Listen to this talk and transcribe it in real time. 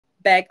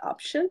bag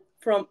option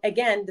from,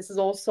 again, this is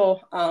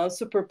also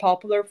super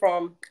popular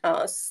from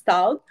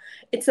STAUD.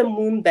 It's a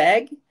moon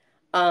bag.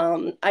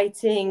 I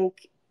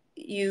think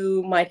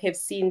you might have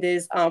seen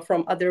this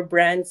from other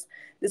brands.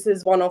 This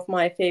is one of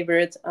my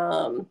favorite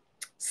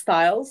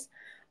styles.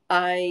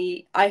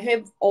 I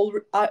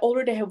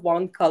already have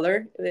one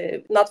color,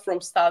 not from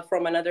STAUD,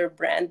 from another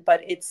brand,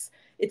 but it's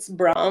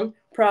brown.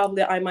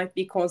 Probably I might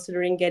be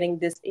considering getting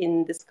this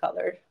in this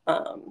color.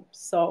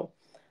 So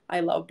I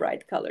love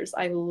bright colors.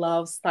 I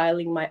love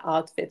styling my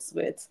outfits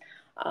with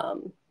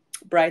um,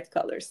 bright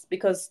colors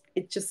because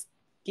it just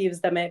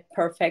gives them a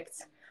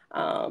perfect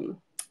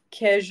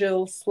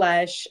casual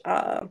slash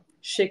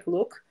chic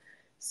look.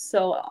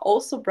 So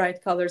also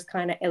bright colors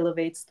kind of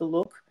elevates the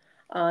look.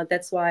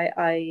 That's why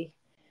I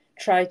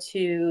try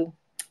to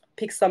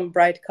pick some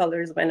bright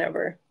colors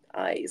whenever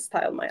I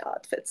style my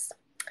outfits.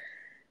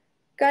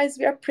 Guys,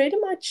 we are pretty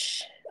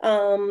much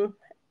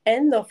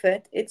end of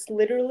it. It's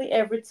literally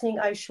everything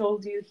I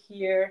showed you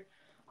here.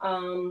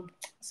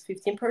 It's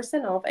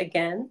 15% off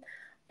again.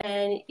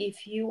 And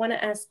if you want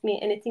to ask me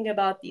anything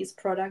about these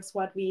products,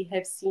 what we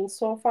have seen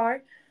so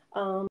far,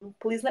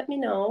 please let me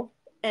know.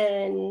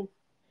 And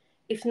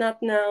if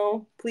not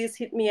now, please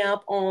hit me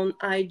up on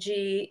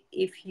IG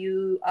if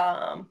you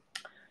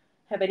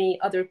have any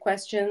other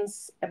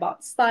questions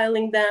about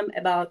styling them,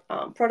 about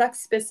product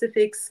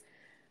specifics.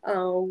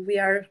 We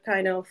are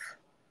kind of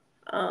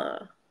uh,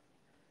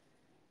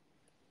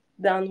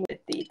 done with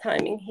the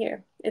timing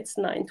here. It's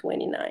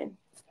 9:29.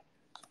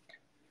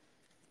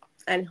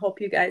 And hope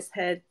you guys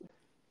had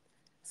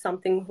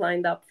something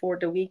lined up for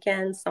the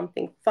weekend,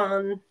 something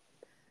fun.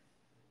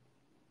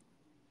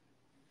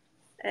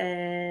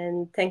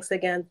 And thanks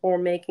again for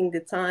making the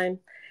time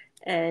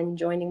and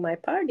joining my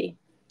party.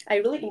 I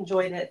really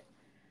enjoyed it.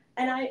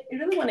 And I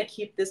really want to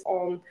keep this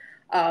on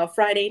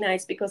Friday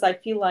nights because I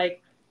feel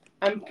like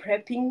I'm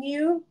prepping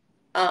you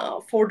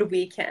for the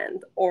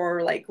weekend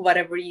or like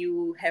whatever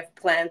you have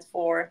planned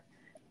for.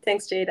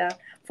 Thanks, Jada.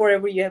 For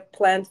whatever you have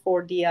planned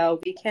for the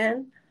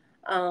weekend.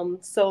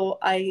 So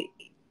I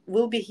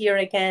will be here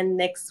again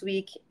next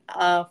week,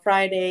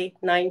 Friday,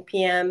 9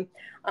 p.m.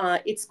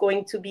 It's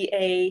going to be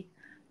a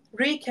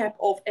recap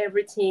of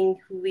everything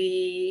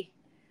we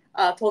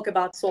talk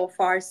about so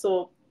far.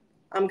 So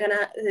I'm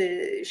gonna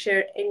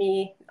share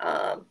any.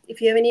 If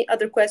you have any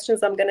other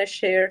questions, I'm gonna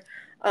share.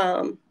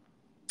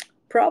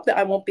 Probably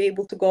I won't be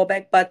able to go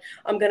back, but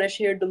I'm gonna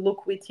share the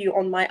look with you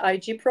on my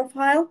IG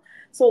profile.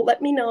 So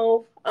let me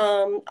know.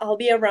 I'll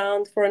be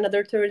around for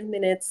another 30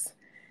 minutes.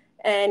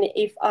 And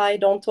if I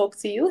don't talk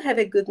to you, have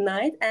a good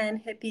night and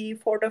happy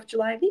 4th of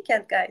July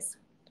weekend, guys.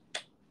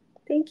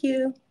 Thank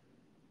you.